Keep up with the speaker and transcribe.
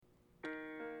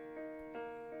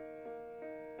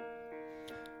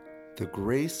The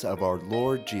grace of our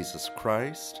Lord Jesus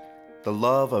Christ, the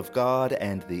love of God,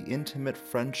 and the intimate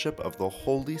friendship of the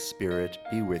Holy Spirit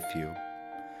be with you.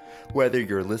 Whether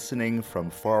you're listening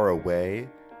from far away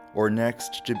or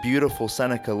next to beautiful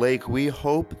Seneca Lake, we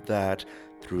hope that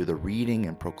through the reading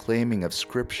and proclaiming of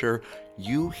Scripture,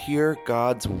 you hear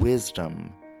God's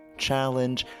wisdom,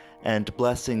 challenge, and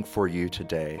blessing for you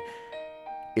today.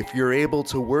 If you're able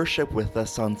to worship with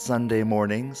us on Sunday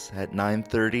mornings at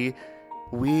 9:30,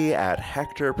 we at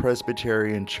Hector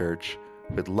Presbyterian Church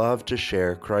would love to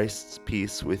share Christ's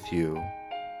peace with you.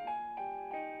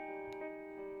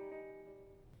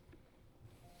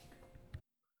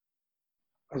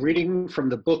 A reading from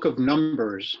the book of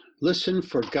Numbers. Listen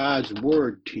for God's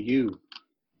word to you.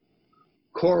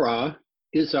 Korah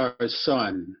is our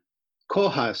son,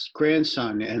 Kohath's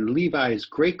grandson, and Levi's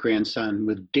great-grandson,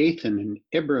 with Dathan and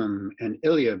Abiram and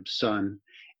Eliab's son,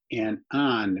 and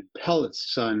On,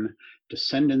 Pelet's son,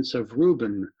 descendants of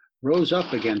Reuben, rose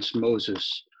up against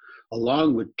Moses,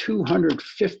 along with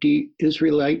 250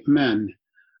 Israelite men,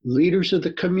 leaders of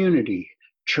the community,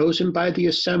 chosen by the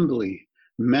assembly,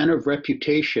 men of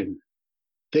reputation.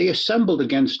 They assembled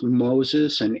against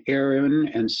Moses and Aaron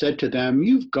and said to them,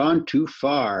 "You've gone too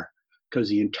far, because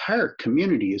the entire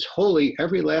community is holy,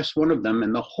 every last one of them,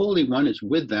 and the Holy One is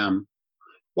with them.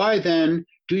 Why then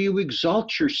do you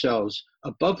exalt yourselves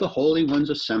above the Holy One's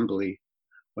assembly?"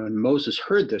 When Moses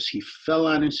heard this, he fell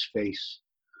on his face.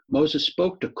 Moses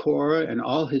spoke to Korah and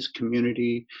all his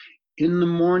community. "In the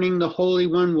morning the Holy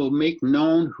One will make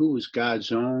known who is God's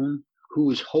own,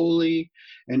 who is holy,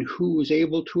 and who is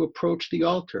able to approach the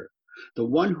altar. The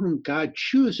one whom God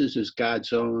chooses as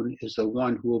God's own is the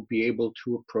one who will be able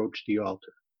to approach the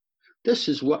altar. This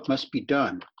is what must be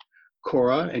done.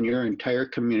 Korah and your entire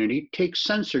community, take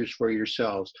censers for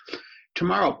yourselves.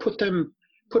 Tomorrow put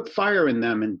fire in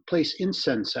them and place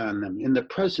incense on them in the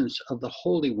presence of the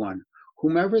Holy One.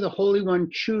 Whomever the Holy One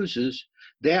chooses,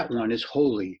 that one is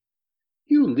holy.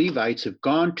 You Levites have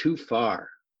gone too far."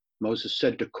 Moses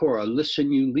said to Korah,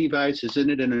 "Listen, you Levites, isn't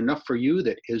it enough for you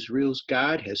that Israel's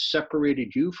God has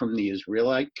separated you from the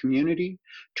Israelite community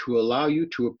to allow you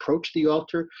to approach the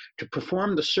altar, to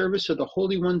perform the service of the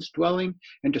Holy One's dwelling,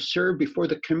 and to serve before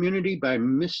the community by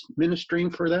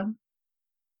ministering for them?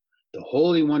 The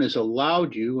Holy One has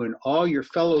allowed you and all your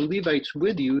fellow Levites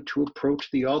with you to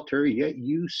approach the altar, yet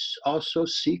you also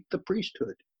seek the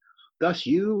priesthood. Thus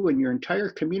you and your entire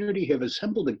community have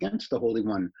assembled against the Holy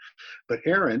One. But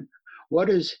Aaron, what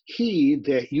is he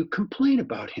that you complain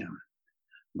about him?"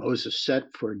 Moses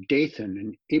sent for Dathan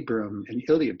and Abiram and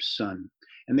Eliab's son,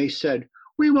 and they said,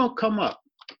 "We won't come up.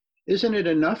 Isn't it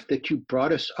enough that you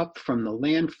brought us up from the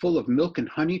land full of milk and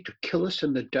honey to kill us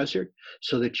in the desert,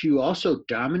 so that you also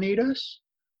dominate us?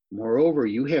 Moreover,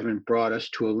 you haven't brought us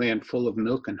to a land full of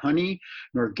milk and honey,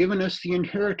 nor given us the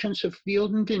inheritance of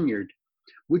field and vineyard.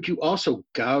 Would you also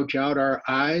gouge out our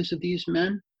eyes of these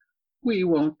men? We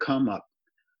won't come up."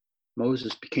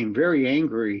 Moses became very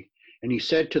angry, and he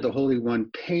said to the Holy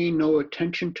One, "Pay no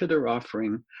attention to their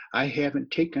offering. I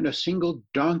haven't taken a single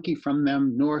donkey from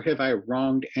them, nor have I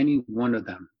wronged any one of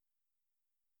them."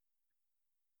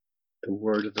 The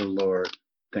word of the Lord.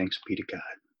 Thanks be to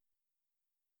God.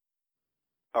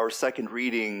 Our second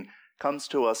reading comes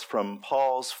to us from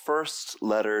Paul's first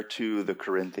letter to the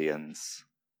Corinthians.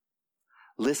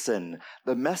 "Listen,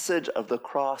 the message of the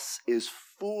cross is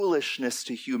foolishness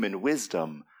to human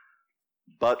wisdom,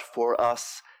 but for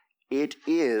us it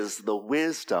is the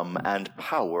wisdom and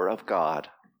power of God.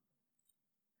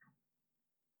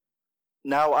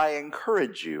 Now I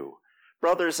encourage you,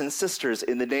 brothers and sisters,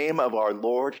 in the name of our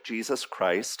Lord Jesus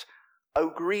Christ,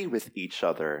 agree with each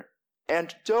other,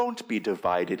 and don't be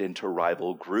divided into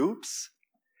rival groups.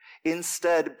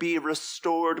 Instead, be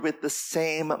restored with the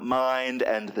same mind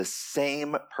and the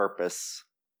same purpose.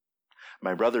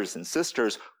 My brothers and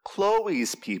sisters,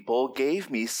 Chloe's people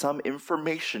gave me some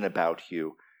information about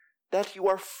you, that you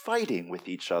are fighting with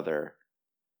each other.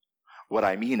 What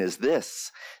I mean is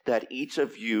this, that each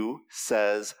of you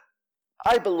says,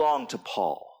 'I belong to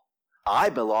Paul. I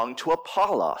belong to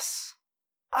Apollos.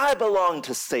 I belong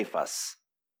to Cephas.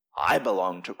 I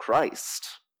belong to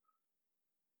Christ.'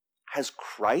 Has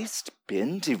Christ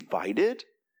been divided?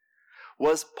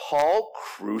 Was Paul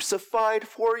crucified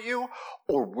for you,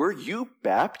 or were you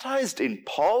baptized in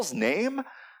Paul's name?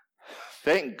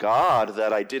 Thank God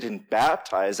that I didn't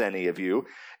baptize any of you,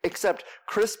 except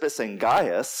Crispus and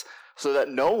Gaius, so that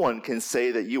no one can say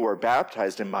that you were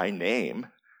baptized in my name.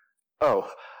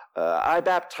 I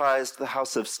baptized the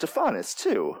house of Stephanas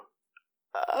too.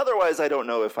 Otherwise, I don't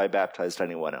know if I baptized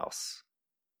anyone else.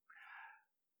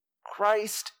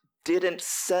 Christ didn't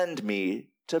send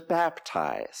me to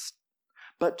baptize,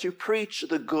 but to preach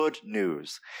the good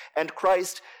news. And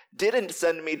Christ didn't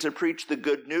send me to preach the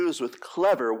good news with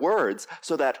clever words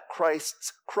so that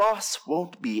Christ's cross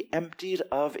won't be emptied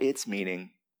of its meaning.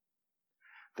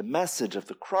 The message of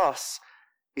the cross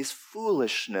is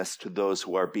foolishness to those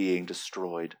who are being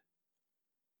destroyed,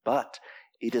 but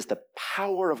it is the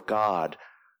power of God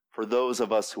for those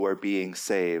of us who are being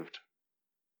saved.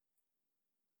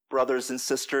 Brothers and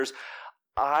sisters,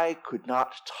 I could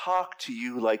not talk to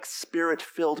you like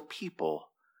Spirit-filled people,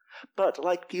 but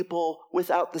like people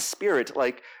without the Spirit,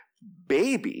 like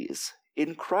babies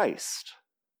in Christ.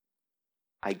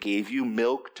 I gave you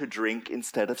milk to drink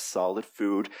instead of solid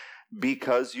food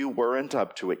because you weren't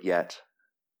up to it yet.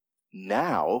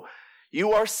 Now,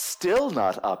 you are still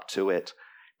not up to it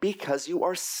because you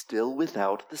are still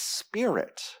without the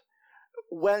Spirit.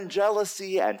 When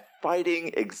jealousy and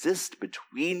fighting exist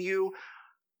between you,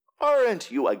 aren't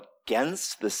you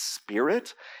against the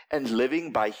Spirit and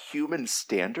living by human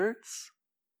standards?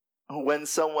 When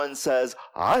someone says,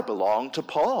 I belong to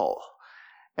Paul,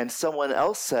 and someone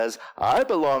else says, I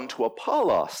belong to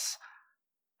Apollos,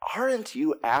 aren't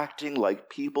you acting like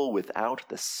people without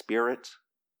the Spirit?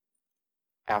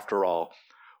 After all,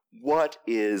 what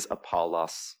is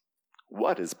Apollos?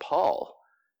 What is Paul?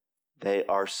 They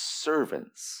are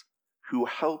servants who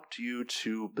helped you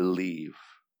to believe.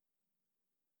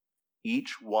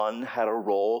 Each one had a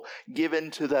role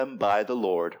given to them by the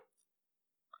Lord.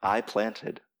 I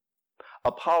planted,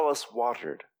 Apollos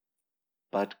watered,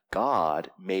 but God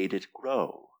made it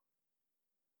grow.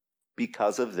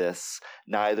 Because of this,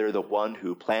 neither the one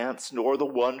who plants nor the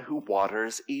one who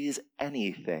waters is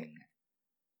anything.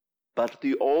 But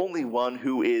the only one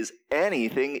who is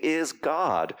anything is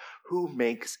God, who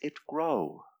makes it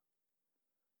grow.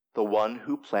 The one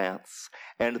who plants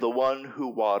and the one who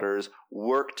waters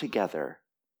work together,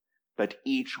 but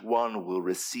each one will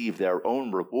receive their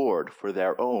own reward for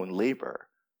their own labor.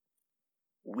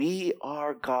 We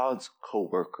are God's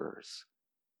co-workers,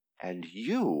 and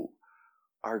you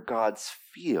are God's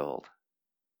field,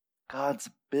 God's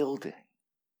building.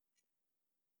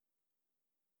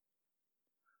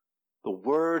 The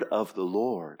word of the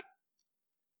Lord.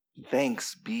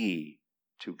 Thanks be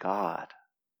to God.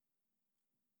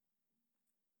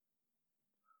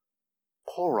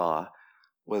 Korah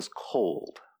was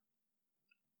cold,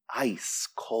 ice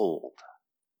cold.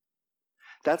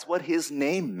 That's what his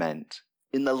name meant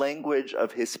in the language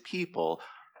of his people,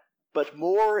 but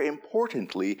more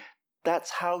importantly,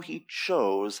 that's how he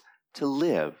chose to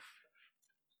live.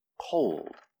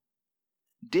 Cold,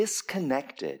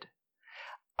 disconnected,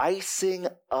 icing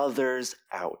others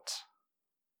out.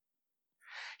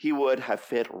 He would have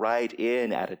fit right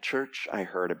in at a church I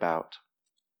heard about.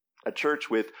 A church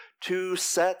with 2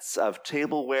 sets of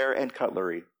tableware and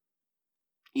cutlery.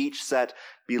 Each set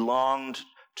belonged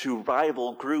to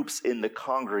rival groups in the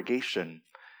congregation.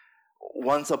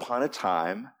 Once upon a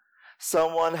time,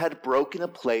 someone had broken a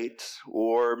plate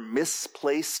or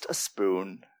misplaced a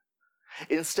spoon.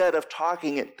 Instead of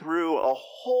talking it through, a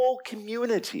whole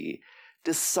community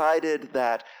decided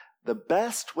that the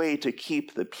best way to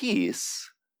keep the peace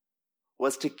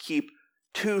was to keep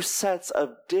 2 sets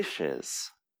of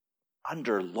dishes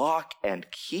under lock and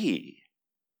key.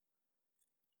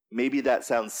 Maybe that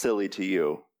sounds silly to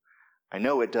you. I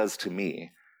know it does to me.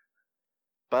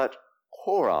 But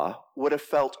Korah would have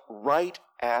felt right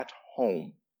at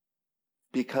home,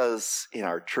 because in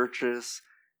our churches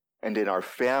and in our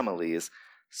families,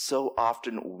 so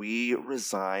often we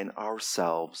resign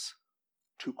ourselves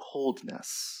to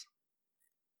coldness.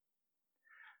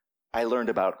 I learned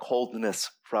about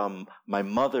coldness from my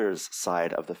mother's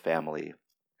side of the family.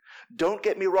 Don't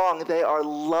get me wrong, they are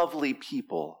lovely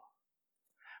people.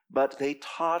 But they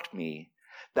taught me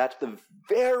that the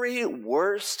very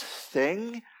worst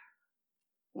thing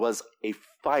was a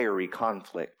fiery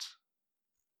conflict.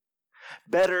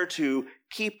 Better to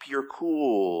keep your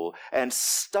cool and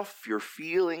stuff your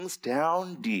feelings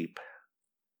down deep.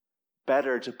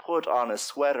 Better to put on a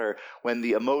sweater when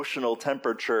the emotional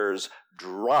temperatures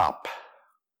drop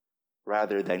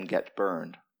rather than get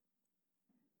burned.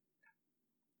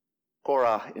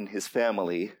 Korah and his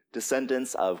family,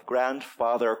 descendants of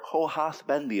grandfather Kohath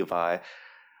ben Levi,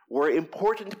 were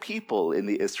important people in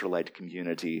the Israelite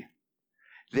community.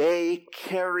 They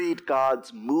carried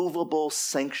God's movable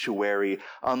sanctuary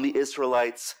on the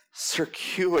Israelites'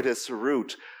 circuitous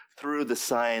route through the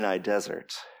Sinai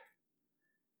desert.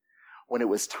 When it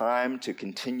was time to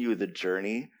continue the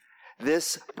journey,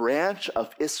 this branch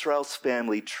of Israel's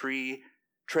family tree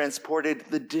transported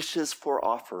the dishes for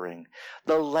offering,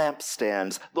 the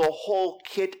lampstands, the whole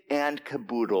kit and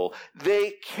caboodle.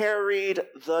 They carried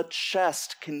the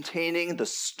chest containing the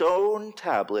stone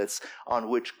tablets on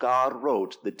which God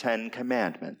wrote the 10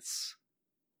 Commandments.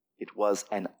 It was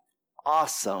an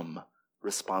awesome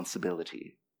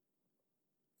responsibility.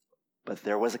 But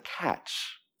there was a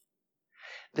catch.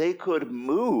 They could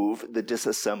move the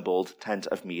disassembled tent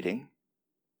of meeting,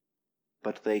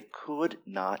 but they could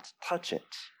not touch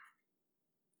it.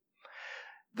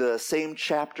 The same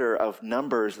chapter of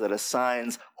Numbers that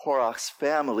assigns Korach's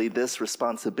family this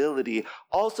responsibility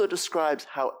also describes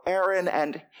how Aaron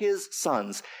and his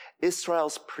sons,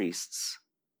 Israel's priests,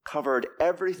 covered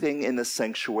everything in the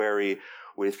sanctuary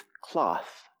with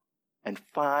cloth and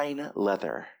fine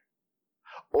leather.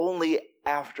 Only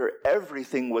after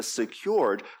everything was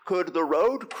secured could the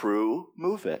road crew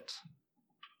move it.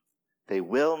 "They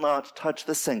will not touch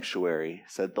the sanctuary,"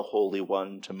 said the Holy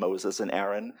One to Moses and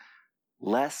Aaron,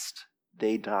 "lest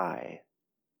they die."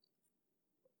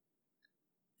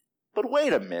 But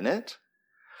wait a minute.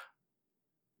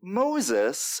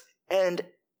 Moses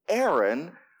and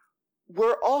Aaron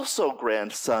were also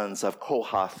grandsons of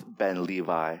Kohath ben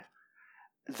Levi.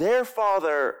 Their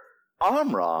father,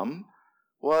 Amram,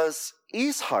 was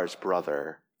Izhar's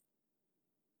brother.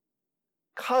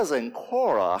 Cousin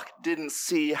Korach didn't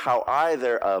see how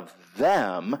either of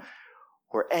them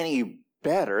were any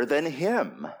better than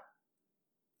him.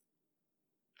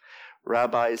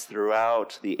 Rabbis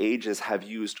throughout the ages have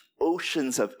used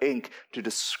oceans of ink to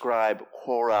describe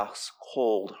Korach's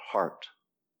cold heart.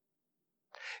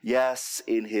 Yes,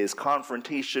 in his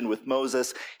confrontation with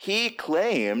Moses, he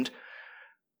claimed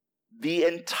the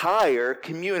entire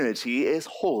community is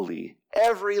holy,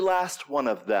 every last one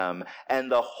of them, and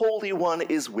the Holy One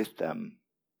is with them.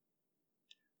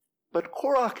 But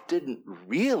Korach didn't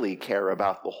really care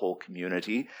about the whole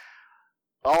community.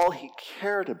 All he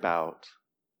cared about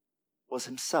was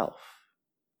himself.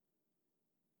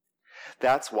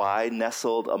 That's why,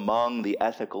 nestled among the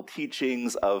ethical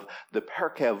teachings of the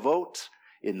Pirkei Avot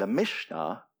in the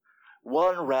Mishnah,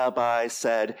 one rabbi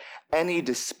said, "Any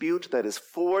dispute that is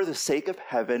for the sake of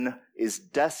heaven is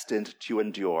destined to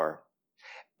endure.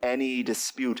 Any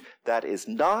dispute that is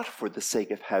not for the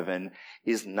sake of heaven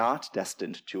is not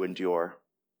destined to endure."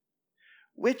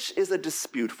 Which is a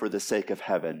dispute for the sake of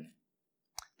heaven?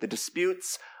 The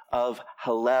disputes of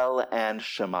Hillel and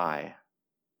Shammai.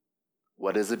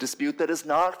 What is a dispute that is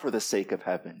not for the sake of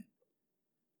heaven?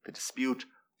 The dispute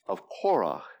of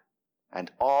Korach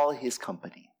and all his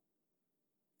company.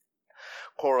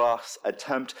 Korach's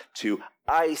attempt to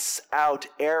ice out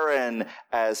Aaron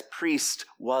as priest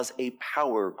was a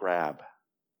power grab.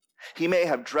 He may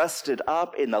have dressed it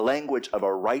up in the language of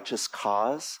a righteous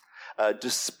cause, a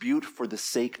dispute for the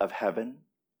sake of heaven,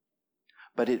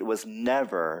 but it was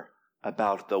never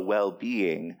about the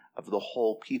well-being of the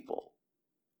whole people.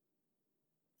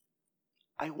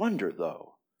 I wonder,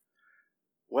 though,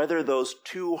 whether those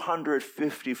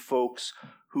 250 folks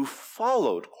who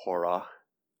followed Korach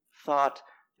thought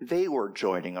they were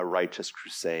joining a righteous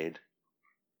crusade.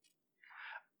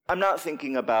 I'm not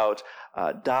thinking about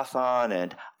Dathan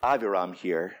and Abiram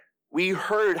here. We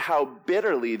heard how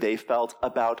bitterly they felt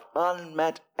about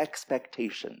unmet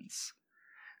expectations.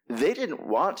 They didn't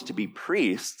want to be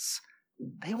priests.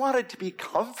 They wanted to be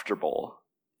comfortable.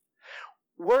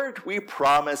 Weren't we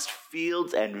promised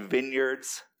fields and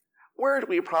vineyards? Weren't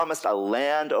we promised a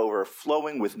land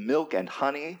overflowing with milk and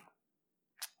honey?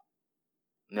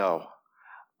 No,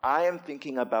 I am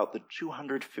thinking about the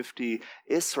 250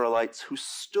 Israelites who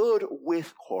stood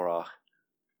with Korach,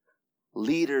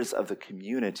 leaders of the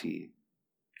community,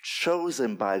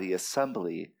 chosen by the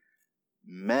assembly,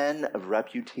 men of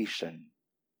reputation.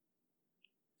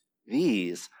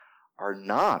 These are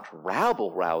not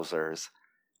rabble-rousers.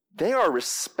 They are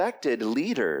respected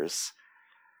leaders.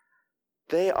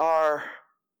 They are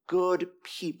good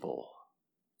people,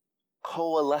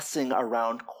 coalescing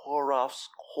around Korach's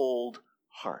cold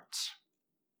heart.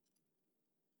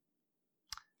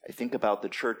 I think about the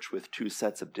church with 2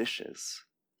 sets of dishes.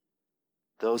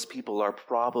 Those people are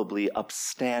probably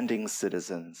upstanding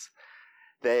citizens.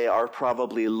 They are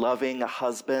probably loving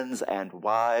husbands and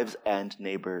wives and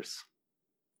neighbors.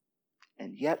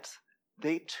 And yet,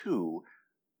 they too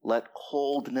let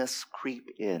coldness creep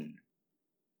in.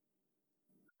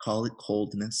 Call it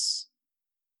coldness.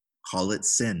 Call it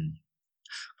sin.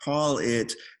 Call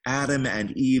it Adam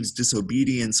and Eve's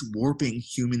disobedience warping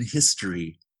human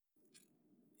history.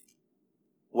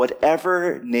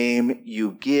 Whatever name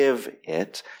you give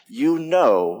it, you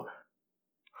know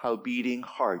how beating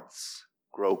hearts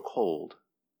grow cold.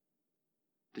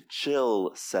 The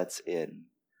chill sets in.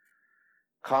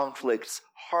 Conflicts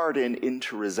harden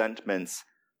into resentments.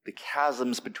 The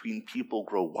chasms between people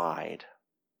grow wide.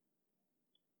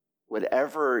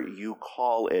 Whatever you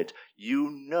call it,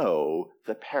 you know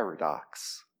the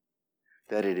paradox,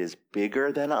 that it is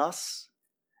bigger than us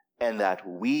and that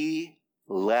we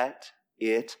let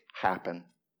it happen.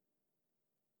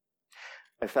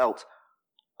 I felt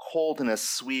coldness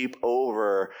sweep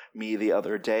over me the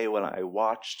other day when I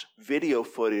watched video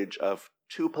footage of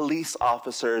 2 police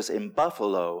officers in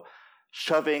Buffalo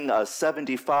shoving a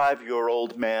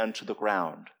 75-year-old man to the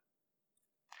ground.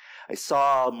 I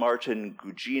saw Martin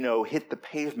Gugino hit the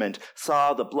pavement,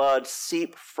 saw the blood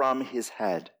seep from his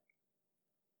head.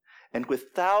 And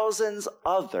with thousands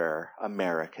other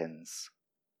Americans,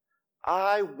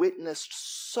 I witnessed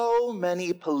so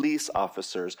many police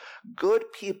officers, good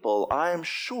people, I'm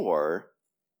sure,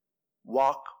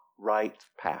 walk right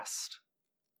past.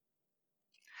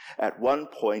 At one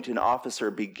point, an officer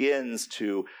begins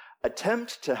to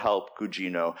attempt to help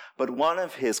Gugino, but one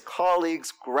of his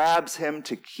colleagues grabs him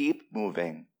to keep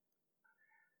moving.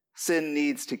 Sin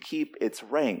needs to keep its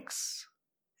ranks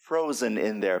frozen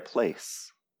in their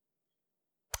place.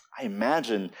 I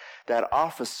imagine that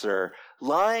officer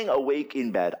lying awake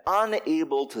in bed,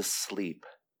 unable to sleep,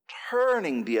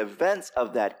 turning the events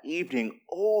of that evening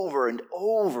over and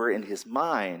over in his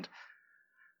mind.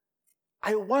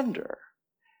 I wonder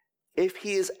if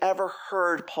he has ever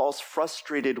heard Paul's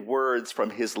frustrated words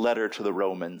from his letter to the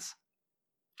Romans,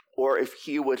 or if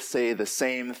he would say the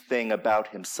same thing about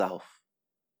himself.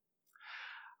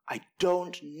 I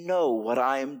don't know what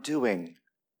I am doing,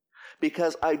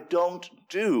 because I don't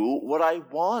do what I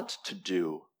want to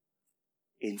do.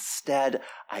 Instead,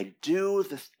 I do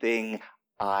the thing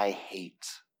I hate.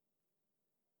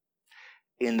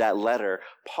 In that letter,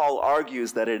 Paul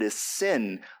argues that it is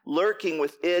sin lurking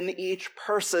within each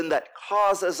person that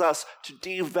causes us to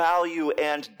devalue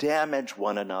and damage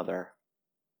one another.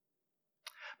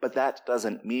 But that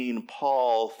doesn't mean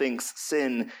Paul thinks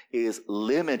sin is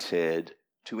limited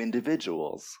to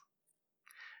individuals.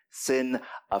 Sin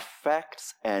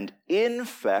affects and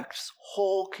infects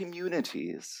whole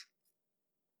communities.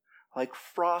 Like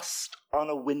frost on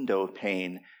a window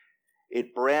pane,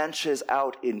 it branches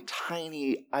out in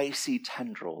tiny, icy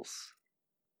tendrils.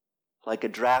 Like a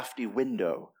drafty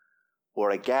window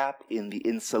or a gap in the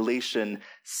insulation,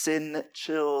 sin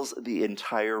chills the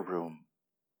entire room.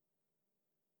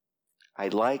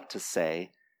 I'd like to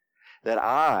say that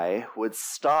I would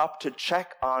stop to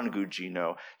check on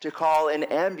Gugino, to call an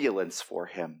ambulance for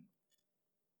him.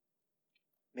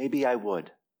 Maybe I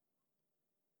would.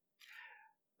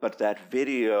 But that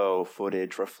video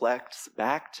footage reflects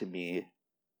back to me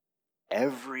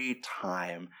every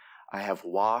time I have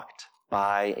walked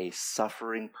by a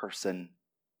suffering person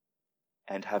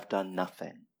and have done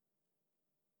nothing.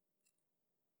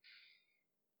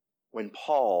 When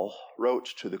Paul wrote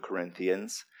to the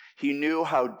Corinthians, he knew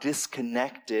how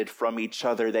disconnected from each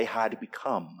other they had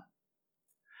become.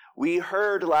 We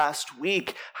heard last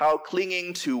week how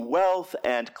clinging to wealth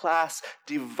and class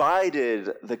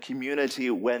divided the community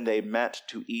when they met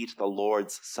to eat the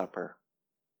Lord's Supper.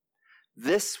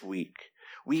 This week,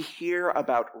 we hear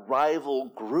about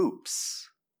rival groups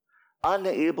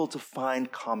unable to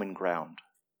find common ground.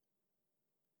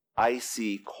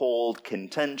 Icy, cold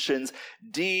contentions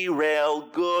derail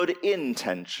good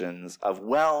intentions of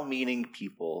well-meaning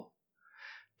people.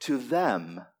 To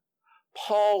them,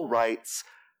 Paul writes,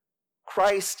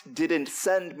 Christ didn't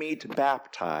send me to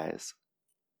baptize,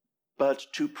 but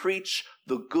to preach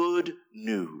the good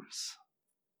news.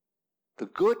 The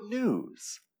good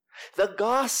news, the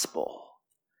gospel,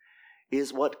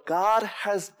 is what God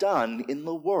has done in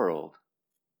the world.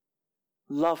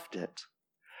 Loved it,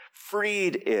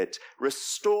 freed it,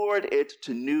 restored it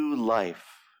to new life.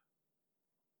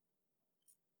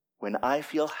 When I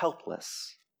feel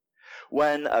helpless,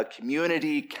 when a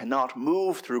community cannot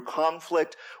move through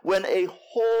conflict, when a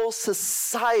whole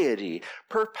society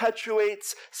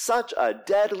perpetuates such a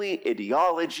deadly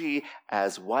ideology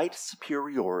as white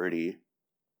superiority,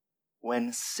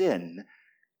 when sin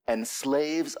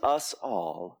enslaves us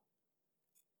all,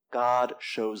 God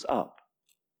shows up.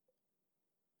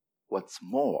 What's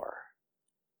more,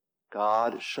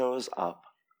 God shows up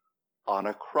on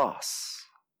a cross.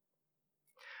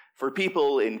 For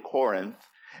people in Corinth,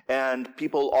 and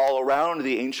people all around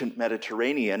the ancient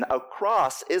Mediterranean, a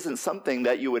cross isn't something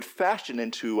that you would fashion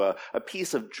into a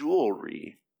piece of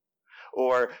jewelry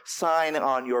or sign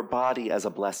on your body as a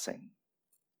blessing.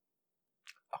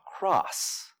 A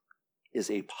cross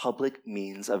is a public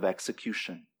means of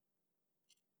execution.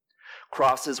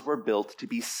 Crosses were built to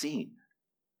be seen.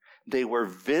 They were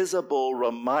visible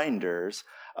reminders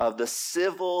of the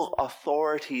civil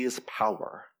authorities'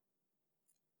 power.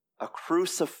 A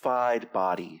crucified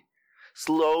body,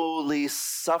 slowly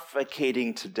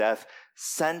suffocating to death,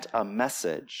 sent a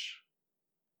message.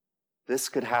 This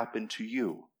could happen to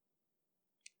you.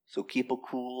 So keep a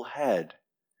cool head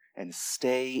and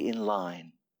stay in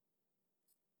line.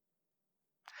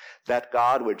 That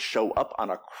God would show up on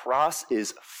a cross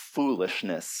is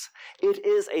foolishness. It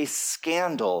is a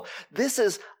scandal. This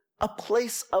is a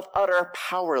place of utter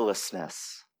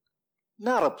powerlessness,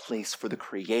 not a place for the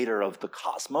creator of the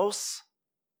cosmos.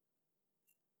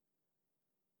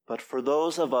 But for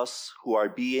those of us who are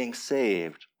being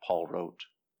saved, Paul wrote,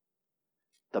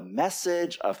 the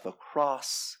message of the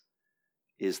cross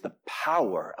is the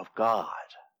power of God.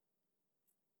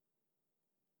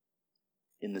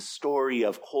 In the story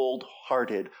of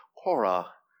cold-hearted Korah,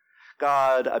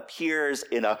 God appears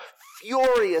in a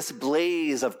furious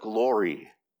blaze of glory.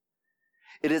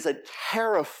 It is a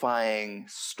terrifying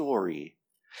story.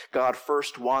 God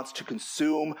first wants to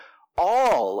consume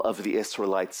all of the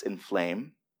Israelites in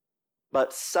flame,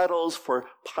 but settles for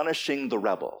punishing the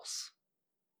rebels.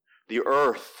 The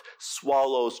earth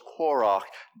swallows Korah,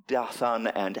 Dathan,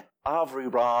 and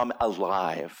Aviram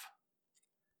alive.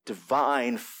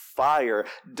 Divine fire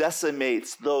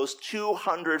decimates those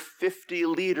 250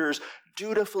 leaders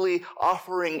dutifully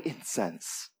offering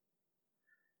incense.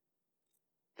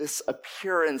 This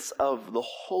appearance of the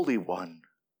Holy One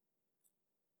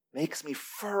makes me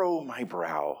furrow my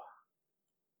brow.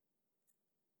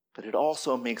 But it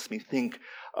also makes me think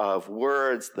of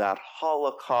words that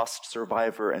Holocaust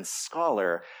survivor and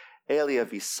scholar Elie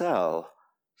Wiesel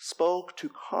spoke to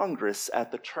Congress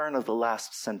at the turn of the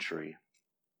last century.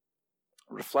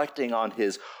 Reflecting on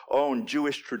his own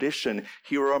Jewish tradition,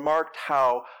 he remarked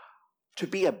how to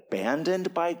be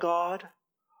abandoned by God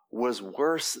was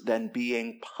worse than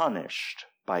being punished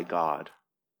by God.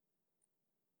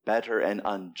 Better an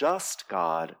unjust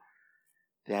God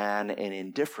than an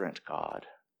indifferent God.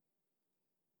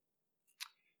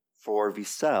 For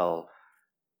Wiesel,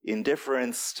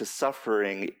 indifference to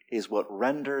suffering is what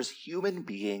renders human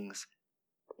beings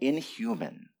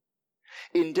inhuman.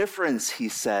 Indifference, he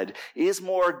said, is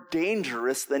more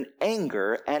dangerous than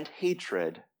anger and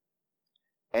hatred.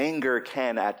 Anger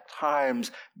can at times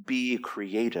be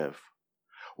creative.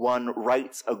 One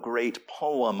writes a great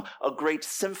poem, a great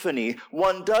symphony.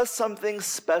 One does something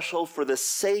special for the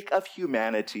sake of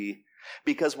humanity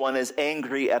because one is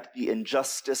angry at the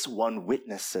injustice one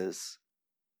witnesses.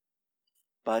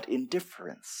 But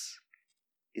indifference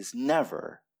is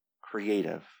never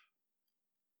creative.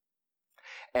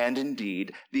 And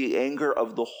indeed, the anger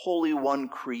of the Holy One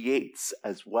creates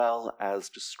as well as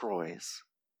destroys.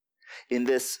 In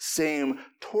this same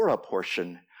Torah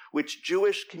portion, which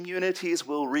Jewish communities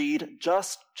will read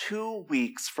just 2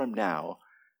 weeks from now,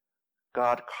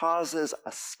 God causes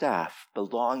a staff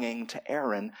belonging to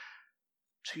Aaron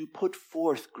to put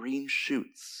forth green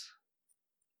shoots,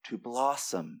 to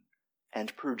blossom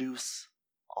and produce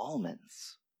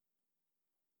almonds.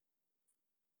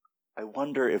 I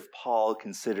wonder if Paul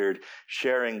considered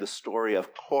sharing the story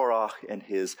of Korah and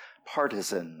his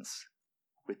partisans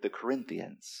with the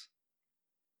Corinthians.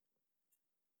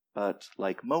 But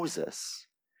like Moses,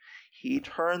 he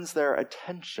turns their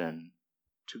attention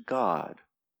to God,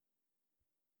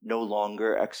 no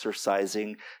longer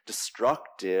exercising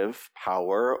destructive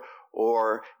power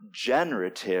or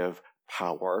generative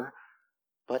power,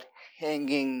 but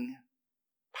hanging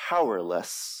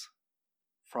powerless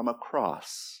from a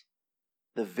cross,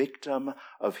 the victim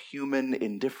of human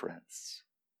indifference.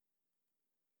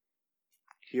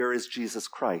 Here is Jesus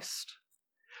Christ,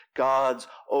 God's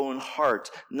own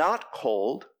heart, not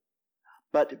cold,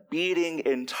 but beating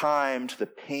in time to the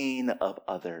pain of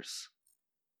others.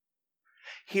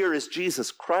 Here is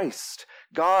Jesus Christ,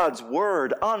 God's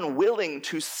word, unwilling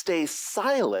to stay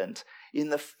silent in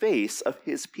the face of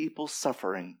his people's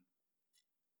suffering.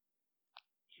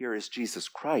 Here is Jesus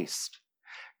Christ,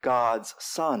 God's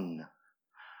Son,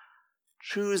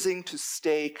 choosing to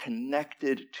stay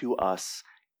connected to us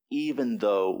even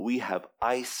though we have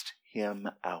iced him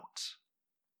out.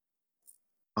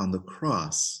 On the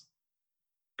cross,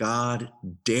 God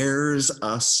dares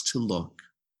us to look,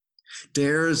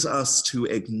 dares us to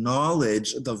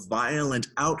acknowledge the violent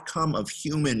outcome of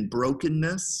human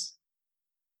brokenness,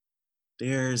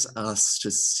 dares us to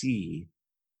see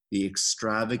the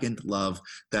extravagant love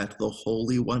that the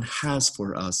Holy One has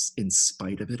for us in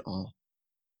spite of it all.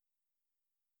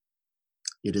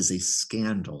 It is a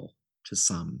scandal to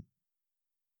some.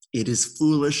 It is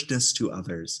foolishness to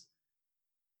others.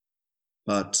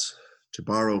 But to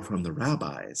borrow from the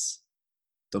rabbis,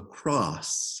 the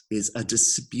cross is a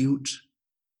dispute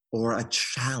or a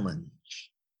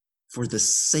challenge for the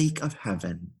sake of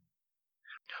heaven.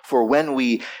 For when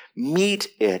we meet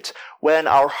it, when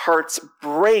our hearts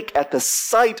break at the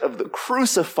sight of the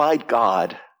crucified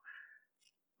God,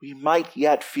 we might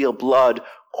yet feel blood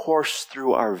course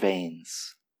through our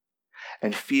veins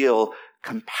and feel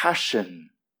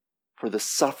compassion for the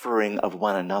suffering of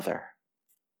one another.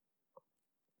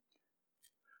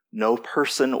 No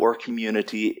person or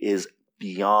community is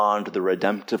beyond the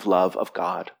redemptive love of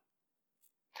God.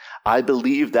 I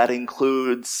believe that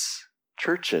includes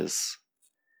churches,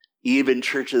 even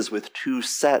churches with 2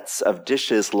 sets of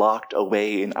dishes locked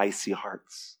away in icy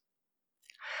hearts.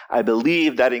 I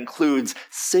believe that includes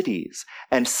cities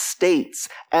and states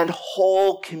and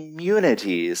whole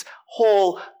communities,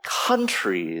 whole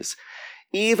countries,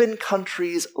 even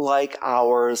countries like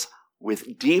ours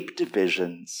with deep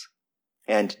divisions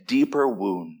and deeper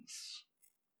wounds.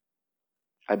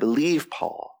 I believe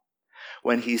Paul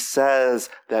when he says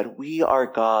that we are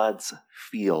God's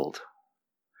field,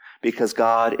 because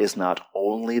God is not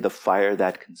only the fire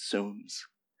that consumes,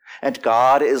 and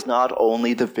God is not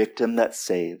only the victim that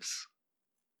saves.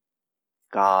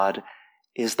 God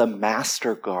is the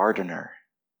master gardener,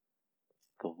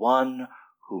 the one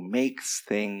who makes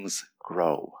things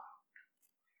grow.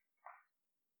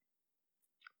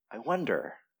 I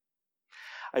wonder,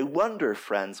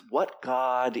 friends, what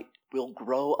God will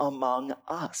grow among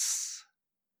us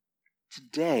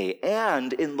today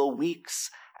and in the weeks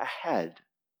ahead.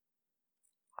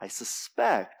 I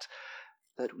suspect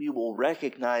that we will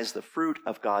recognize the fruit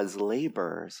of God's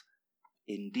labors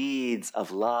in deeds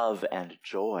of love and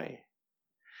joy,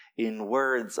 in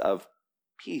words of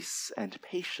peace and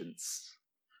patience,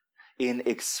 in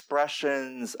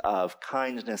expressions of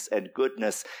kindness and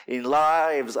goodness, in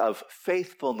lives of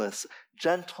faithfulness,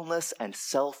 gentleness, and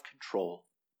self-control.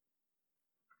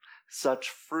 Such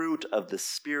fruit of the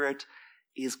Spirit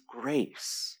is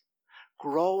grace,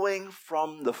 growing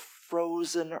from the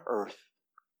frozen earth,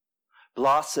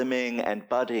 blossoming and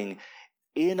budding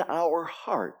in our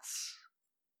hearts,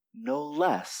 no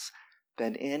less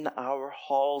than in our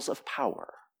halls of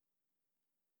power.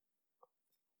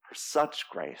 For such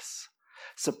grace,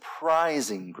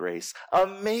 surprising grace,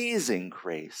 amazing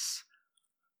grace,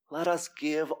 let us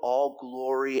give all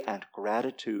glory and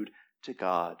gratitude to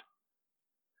God,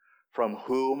 from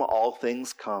whom all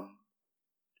things come,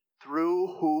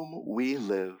 through whom we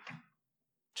live,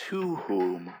 to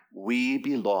whom we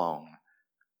belong,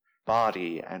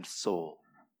 body and soul.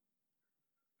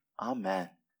 Amen.